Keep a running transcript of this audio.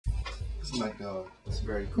That's my dog. It's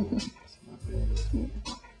very cool. That's my baby.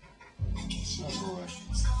 Oh boy.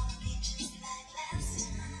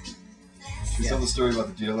 Should we tell the story about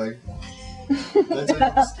the deer leg? Did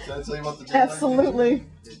I tell you about the deer Absolutely. leg?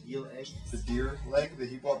 The deal egg. The deer leg that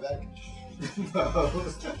he brought back? No.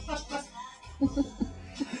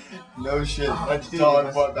 No shit. My Dude,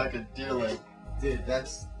 dog brought back a deer leg. Dude,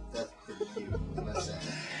 that's pretty cute. I must say.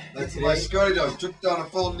 Like That's my today, Scottie dog took down a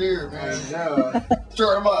full deer, man. I know.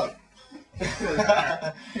 Turn him up.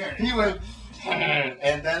 He went,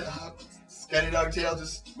 and then Scottie dog tail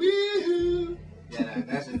just wee-hoo. Yeah, no,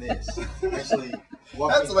 imagine this. Actually, That's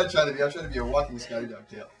walking, what I'm trying to be. I'm trying to be a walking Scottie dog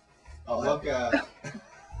tail.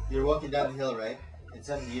 you're walking down the hill, right? And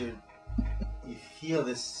suddenly you feel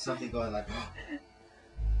this something going like,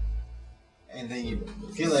 and then you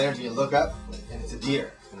feel the energy. You look up, and it's a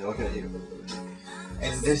deer. And they're looking at you.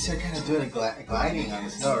 And they start kind of doing a gliding on the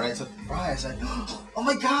snow, right? So Brian's like, oh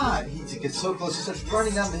my god! He gets so close, he starts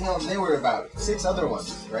running down the hill, and there were about 6 other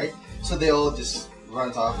ones, right? So they all just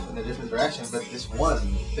runs off in a different direction, but this one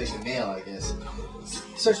big male, I guess,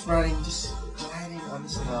 starts running, just gliding on the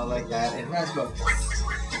snow like that, and Ryan's going,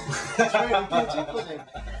 trying to catch up with him.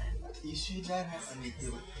 You see that? I mean,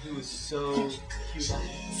 he was so cute.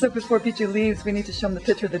 So before PJ leaves, we need to show him the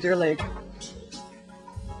picture of the deer leg.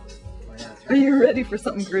 Are you ready for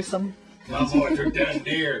something gruesome? My boy took down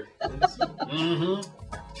deer. Mm-hmm.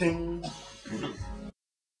 Ting.